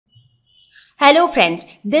Hello friends,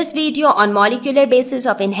 this video on molecular basis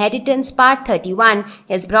of inheritance part 31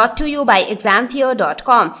 is brought to you by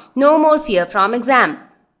examfear.com. No more fear from exam.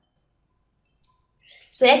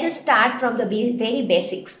 So let us start from the very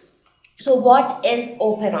basics. So what is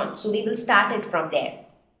Operon? So we will start it from there.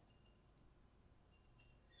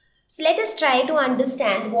 So let us try to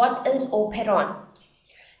understand what is Operon.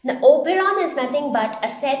 Now Operon is nothing but a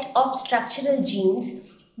set of structural genes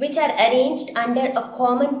which are arranged under a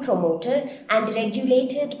common promoter and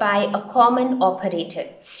regulated by a common operator.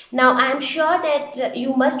 Now, I am sure that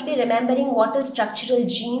you must be remembering what is structural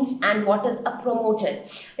genes and what is a promoter.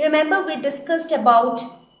 Remember, we discussed about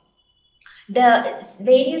the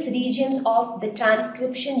various regions of the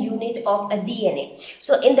transcription unit of a DNA.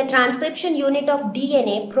 So, in the transcription unit of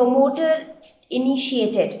DNA, promoter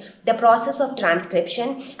initiated the process of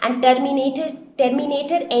transcription and terminator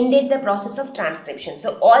ended the process of transcription.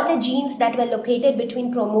 So all the genes that were located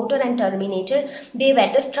between promoter and terminator, they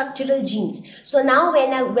were the structural genes. So now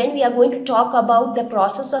when we are going to talk about the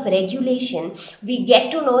process of regulation, we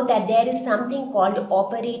get to know that there is something called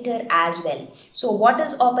operator as well. So what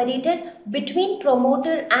is operator? Between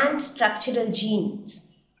promoter and structural genes,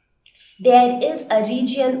 there is a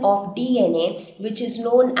region of DNA which is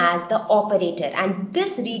known as the operator, and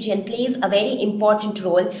this region plays a very important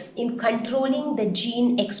role in controlling the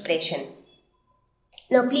gene expression.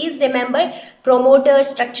 Now please remember, promoter,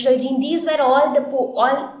 structural gene, these were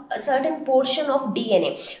all a certain portion of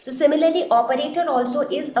DNA. So similarly, operator also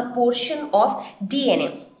is a portion of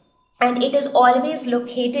DNA. And it is always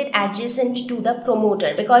located adjacent to the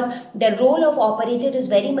promoter, because the role of operator is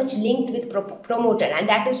very much linked with promoter, and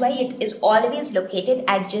that is why it is always located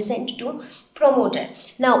adjacent to promoter.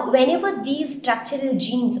 Now, whenever these structural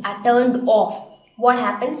genes are turned off, what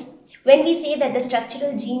happens? When we say that the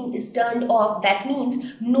structural gene is turned off, that means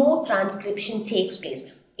no transcription takes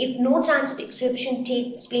place. If no transcription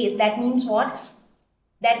takes place, that means what?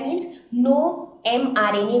 That means no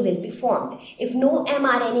mRNA will be formed. If no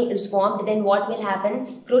mRNA is formed, then what will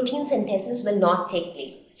happen? Protein synthesis will not take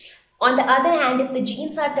place. On the other hand, if the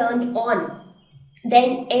genes are turned on,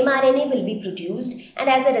 then mRNA will be produced, and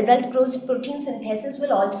as a result, protein synthesis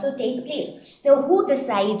will also take place. Now, who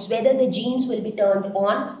decides whether the genes will be turned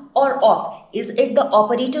on or off? Is it the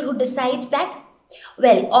operator who decides that?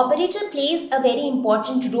 Well, operator plays a very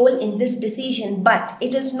important role in this decision, but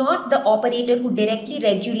it is not the operator who directly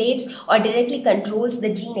regulates or directly controls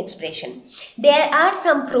the gene expression. There are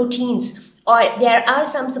some proteins or there are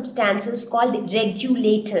some substances called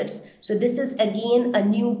regulators. So this is again a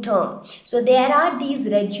new term. So there are these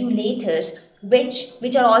regulators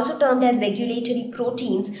which are also termed as regulatory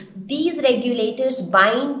proteins. These regulators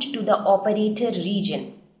bind to the operator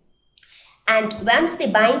region. And once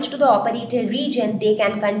they bind to the operator region, they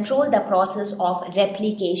can control the process of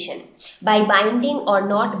replication by binding or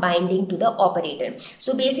not binding to the operator.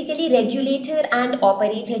 So basically, regulator and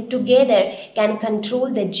operator together can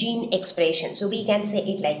control the gene expression. So we can say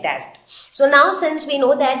it like that. So now, since we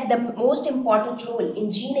know that the most important role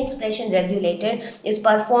in gene expression regulator is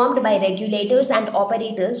performed by regulators and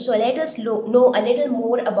operators, so let us know a little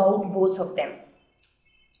more about both of them.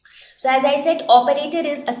 So as I said, operator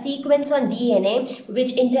is a sequence on DNA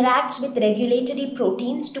which interacts with regulatory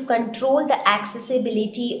proteins to control the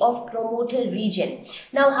accessibility of promoter region.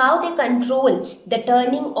 Now, how they control the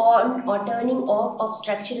turning on or turning off of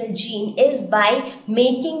structural gene is by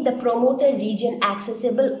making the promoter region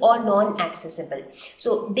accessible or non-accessible.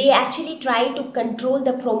 So they actually try to control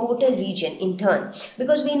the promoter region in turn,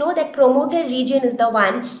 because we know that promoter region is the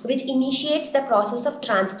one which initiates the process of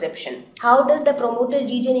transcription. How does the promoter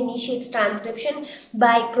region initiate transcription?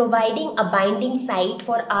 By providing a binding site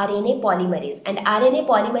for RNA polymerase, and RNA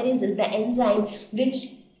polymerase is the enzyme which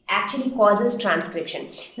actually causes transcription.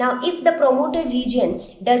 Now, if the promoter region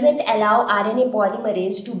doesn't allow RNA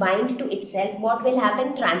polymerase to bind to itself, what will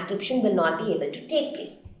happen? Transcription will not be able to take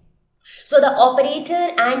place. So the operator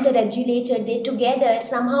and the regulator, they together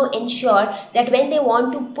somehow ensure that when they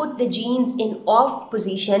want to put the genes in off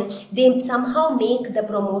position, they somehow make the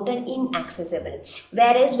promoter inaccessible.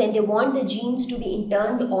 Whereas when they want the genes to be in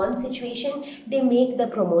turned on situation, they make the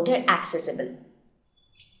promoter accessible.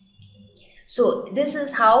 So this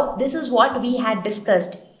is what we had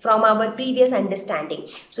discussed from our previous understanding.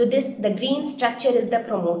 So the green structure is the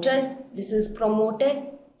promoter. This is promoter.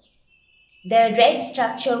 The red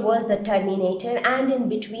structure was the terminator, and in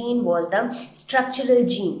between was the structural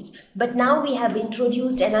genes. But now we have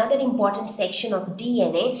introduced another important section of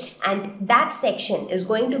DNA, and that section is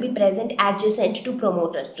going to be present adjacent to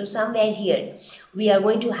promoter. So somewhere here we are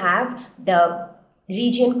going to have the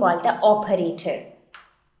region called the operator.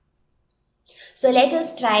 So let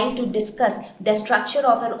us try to discuss the structure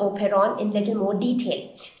of an operon in little more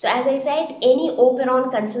detail. So as I said, any operon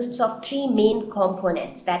consists of three main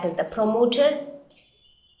components. That is the promoter.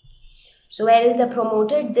 So where is the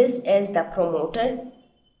promoter? This is the promoter.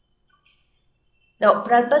 Now,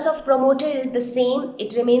 purpose of promoter is the same,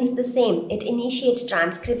 it remains the same. It initiates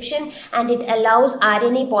transcription and it allows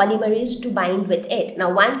RNA polymerase to bind with it.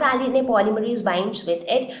 Now, once RNA polymerase binds with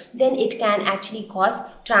it, then it can actually cause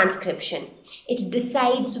transcription. It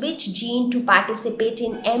decides which gene to participate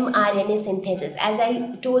in mRNA synthesis. As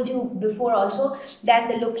I told you before also, that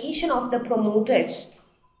the location of the promoter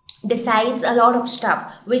decides a lot of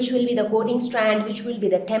stuff, which will be the coding strand, which will be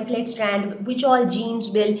the template strand, which all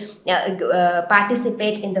genes will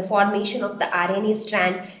participate in the formation of the RNA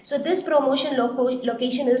strand. So this promotion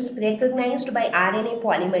location is recognized by RNA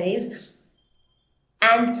polymerase,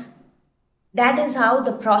 and that is how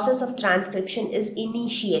the process of transcription is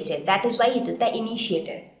initiated. That is why it is the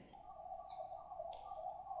initiator.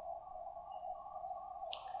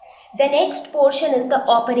 The next portion is the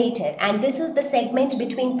operator, and this is the segment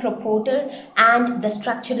between promoter and the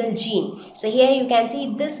structural gene. So here you can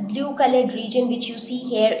see this blue colored region which you see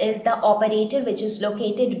here is the operator, which is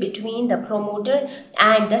located between the promoter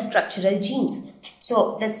and the structural genes.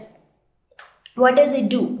 So this, what does it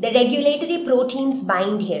do? The regulatory proteins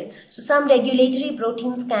bind here. So some regulatory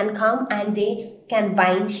proteins can come and they can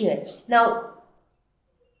bind here. Now,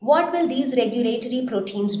 what will these regulatory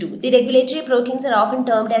proteins do? The regulatory proteins are often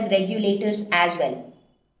termed as regulators as well.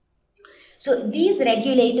 So these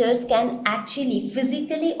regulators can actually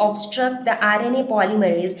physically obstruct the RNA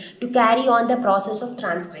polymerase to carry on the process of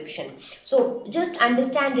transcription. So just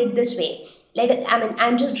understand it this way.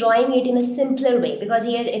 I'm just drawing it in a simpler way because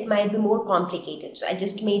here it might be more complicated. So I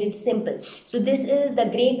just made it simple. So this is the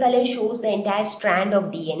gray color shows the entire strand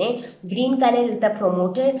of DNA. Green color is the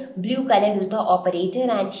promoter. Blue color is the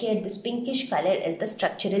operator. And here this pinkish color is the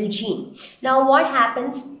structural gene. Now what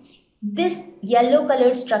happens? This yellow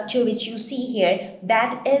colored structure which you see here,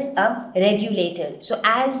 that is a regulator. So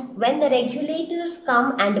as when the regulators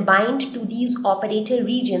come and bind to these operator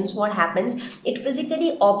regions, what happens? It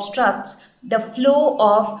physically obstructs the flow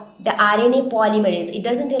of the RNA polymerase. It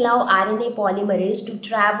doesn't allow RNA polymerase to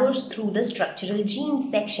traverse through the structural gene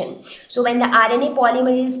section. So when the RNA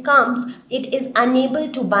polymerase comes, it is unable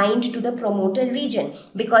to bind to the promoter region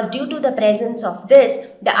because due to the presence of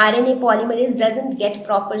this, the RNA polymerase doesn't get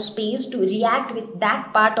proper space to react with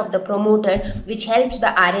that part of the promoter which helps the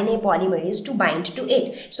RNA polymerase to bind to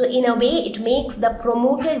it. So in a way, it makes the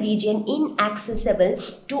promoter region inaccessible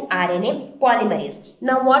to RNA polymerase.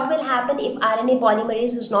 Now what will happen if RNA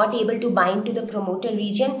polymerase is not able to bind to the promoter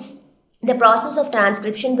region? The process of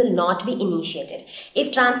transcription will not be initiated.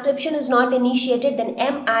 If transcription is not initiated, then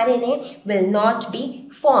mRNA will not be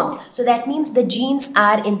formed. So that means the genes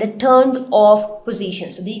are in the turned off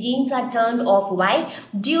position. So the genes are turned off. Why?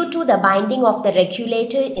 Due to the binding of the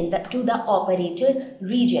regulator to the operator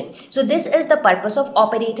region. So this is the purpose of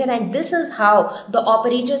operator, and this is how the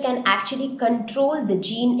operator can actually control the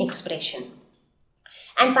gene expression.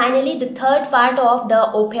 And finally, the third part of the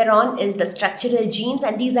operon is the structural genes,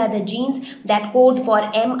 and these are the genes that code for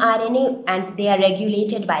mRNA and they are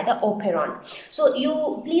regulated by the operon. So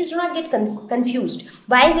you please do not get confused.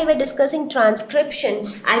 While we were discussing transcription,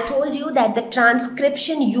 I told you that the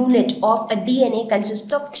transcription unit of a DNA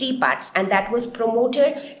consists of three parts, and that was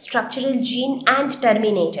promoter, structural gene and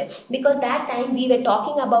terminator, because that time we were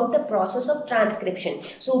talking about the process of transcription.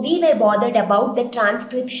 So we were bothered about the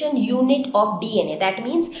transcription unit of DNA. That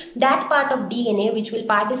means that part of DNA which will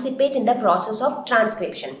participate in the process of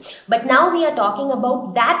transcription. But now we are talking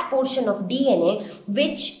about that portion of DNA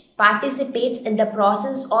which participates in the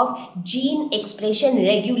process of gene expression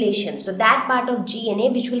regulation. So that part of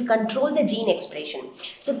DNA which will control the gene expression.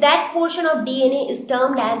 So that portion of DNA is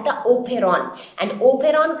termed as the operon, and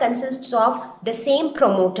operon consists of the same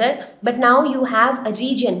promoter, but now you have a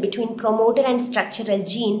region between promoter and structural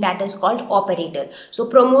gene that is called operator. So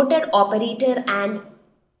promoter, operator and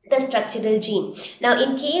the structural gene. Now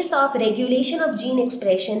in case of regulation of gene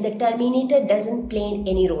expression, the terminator doesn't play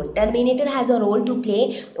any role. Terminator has a role to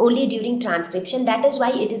play only during transcription. That is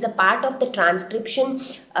why it is a part of the transcription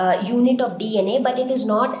unit of DNA, but it is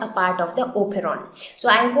not a part of the operon. So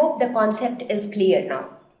I hope the concept is clear now.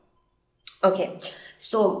 Okay,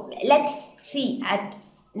 so let's see at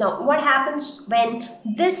now what happens when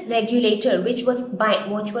this regulator which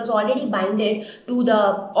was already binded to the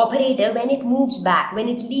operator, when it moves back, when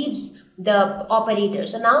it leaves the operator.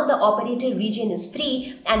 So now the operator region is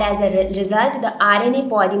free, and as a result, the RNA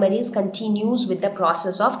polymerase continues with the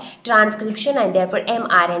process of transcription, and therefore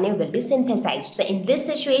mRNA will be synthesized. So in this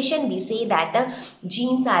situation, we say that the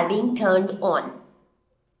genes are being turned on.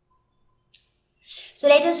 So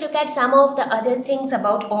let us look at some of the other things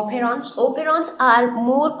about operons. Operons are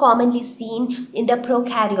more commonly seen in the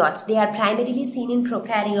prokaryotes. They are primarily seen in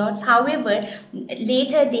prokaryotes. However,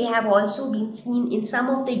 later they have also been seen in some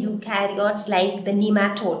of the eukaryotes like the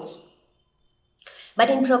nematodes. But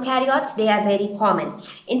in prokaryotes, they are very common.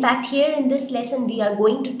 In fact, here in this lesson, we are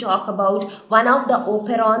going to talk about one of the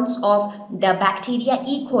operons of the bacteria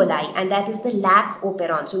E. coli, and that is the lac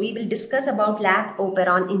operon. So we will discuss about lac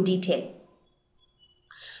operon in detail.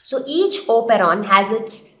 So each operon has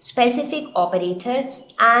its specific operator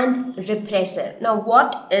and repressor. Now,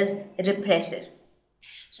 what is repressor?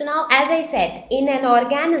 So now, as I said, in an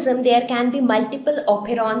organism, there can be multiple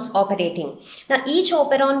operons operating. Now, each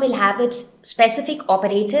operon will have its specific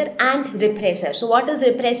operator and repressor. So what is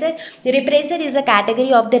repressor? The repressor is a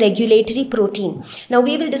category of the regulatory protein. Now,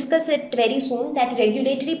 we will discuss it very soon that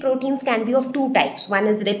regulatory proteins can be of two types. One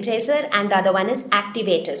is repressor and the other one is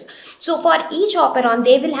activators. So for each operon,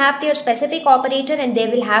 they will have their specific operator and they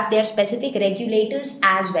will have their specific regulators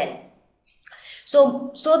as well.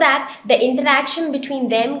 So that the interaction between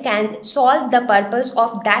them can solve the purpose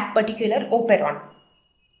of that particular operon.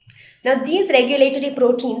 Now, these regulatory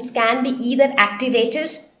proteins can be either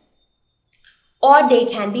activators or they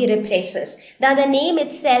can be repressors. Now, the name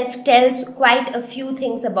itself tells quite a few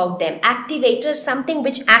things about them. Activators, something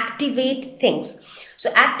which activate things. So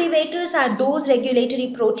activators are those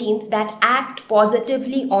regulatory proteins that act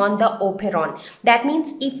positively on the operon. That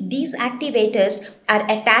means if these activators are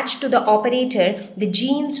attached to the operator, the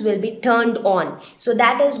genes will be turned on. So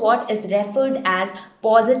that is what is referred as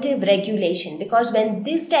positive regulation, because when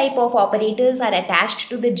this type of operators are attached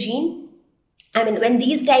to the gene, when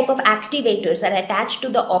these type of activators are attached to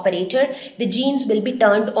the operator, the genes will be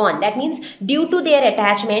turned on. That means due to their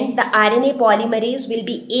attachment, the RNA polymerase will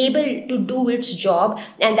be able to do its job,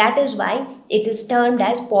 and that is why it is termed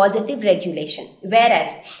as positive regulation.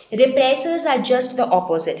 Whereas repressors are just the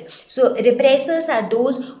opposite. So repressors are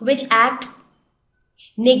those which act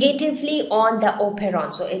negatively on the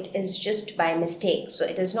operon. So it is just by mistake. So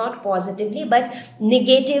it is not positively but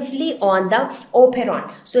negatively on the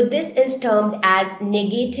operon. So this is termed as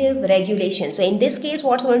negative regulation. So in this case,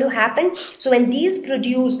 what's going to happen? So when these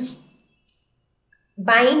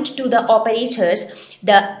bind to the operators,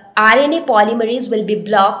 the RNA polymerase will be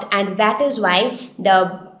blocked, and that is why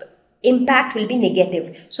the impact will be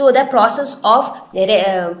negative. So the process of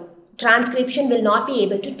transcription will not be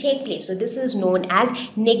able to take place. So this is known as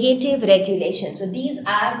negative regulation. So these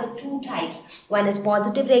are the two types. One is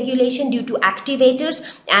positive regulation due to activators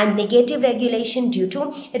and negative regulation due to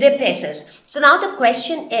repressors. So now the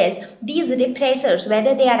question is, these repressors,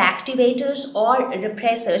 whether they are activators or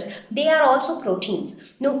repressors, they are also proteins.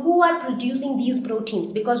 Now, who are producing these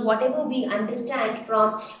proteins? Because whatever we understand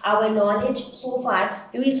from our knowledge so far,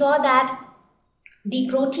 we saw that the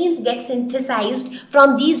proteins get synthesized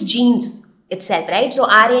from these genes itself, right? So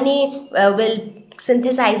RNA will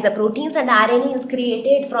synthesize the proteins, and RNA is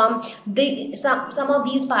created from some of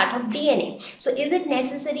these part of DNA. So is it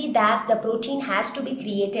necessary that the protein has to be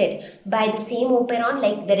created by the same operon,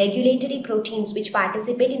 like the regulatory proteins which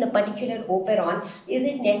participate in a particular operon? Is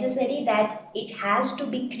it necessary that it has to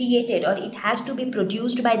be created or it has to be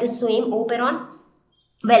produced by the same operon?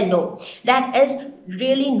 Well, no, that is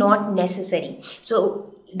really not necessary.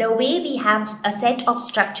 So the way we have a set of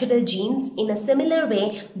structural genes, in a similar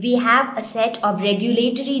way, we have a set of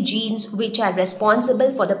regulatory genes which are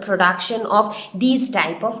responsible for the production of these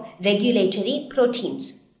type of regulatory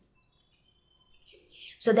proteins.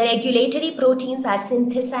 So the regulatory proteins are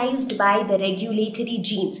synthesized by the regulatory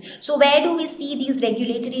genes. So where do we see these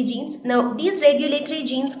regulatory genes? Now, these regulatory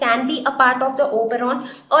genes can be a part of the operon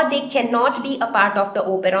or they cannot be a part of the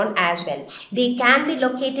operon as well. They can be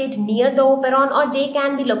located near the operon or they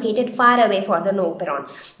can be located far away from the operon.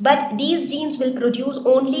 But these genes will produce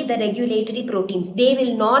only the regulatory proteins. They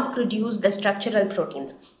will not produce the structural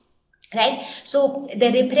proteins. Right? So the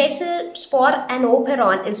repressors for an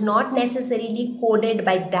operon is not necessarily coded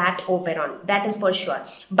by that operon. That is for sure.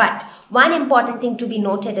 But one important thing to be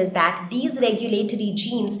noted is that these regulatory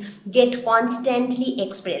genes get constantly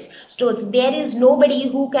expressed. So there is nobody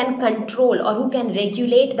who can control or who can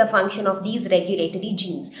regulate the function of these regulatory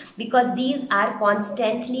genes, because these are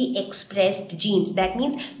constantly expressed genes. That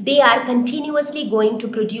means they are continuously going to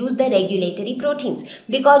produce the regulatory proteins,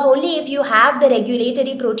 because only if you have the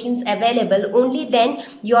regulatory proteins available available, only then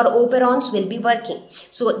your operons will be working.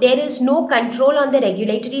 So there is no control on the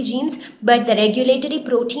regulatory genes, but the regulatory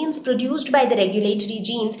proteins produced by the regulatory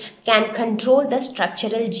genes can control the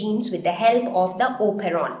structural genes with the help of the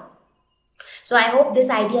operon. So I hope this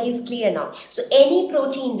idea is clear now. So any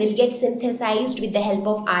protein will get synthesized with the help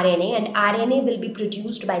of RNA, and RNA will be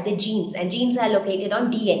produced by the genes, and genes are located on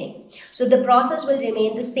DNA. So the process will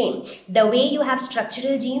remain the same. The way you have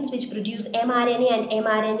structural genes which produce mRNA, and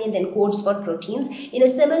mRNA then codes for proteins, in a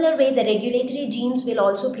similar way the regulatory genes will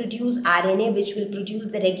also produce RNA which will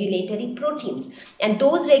produce the regulatory proteins, and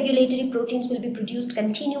those regulatory proteins will be produced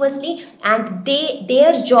continuously, and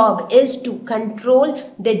their job is to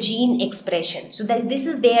control the gene expression. So that this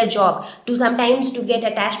is their job, to sometimes to get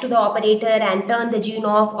attached to the operator and turn the gene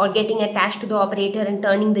off, or getting attached to the operator and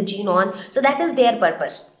turning the gene on. So that is their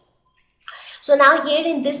purpose. So now here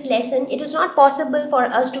in this lesson, it is not possible for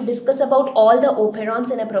us to discuss about all the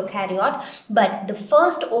operons in a prokaryote, but the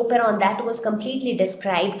first operon that was completely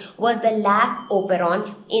described was the lac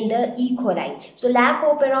operon in the E. coli. So lac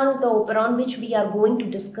operon is the operon which we are going to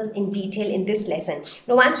discuss in detail in this lesson.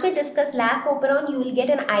 Now once we discuss lac operon, you will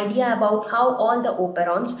get an idea about how all the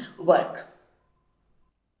operons work.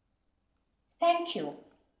 Thank you.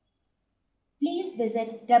 Please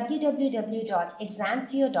visit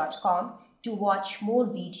www.examfear.com to watch more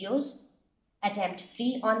videos, attempt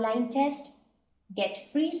free online test, get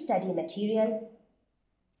free study material,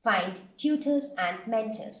 find tutors and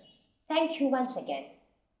mentors. Thank you once again.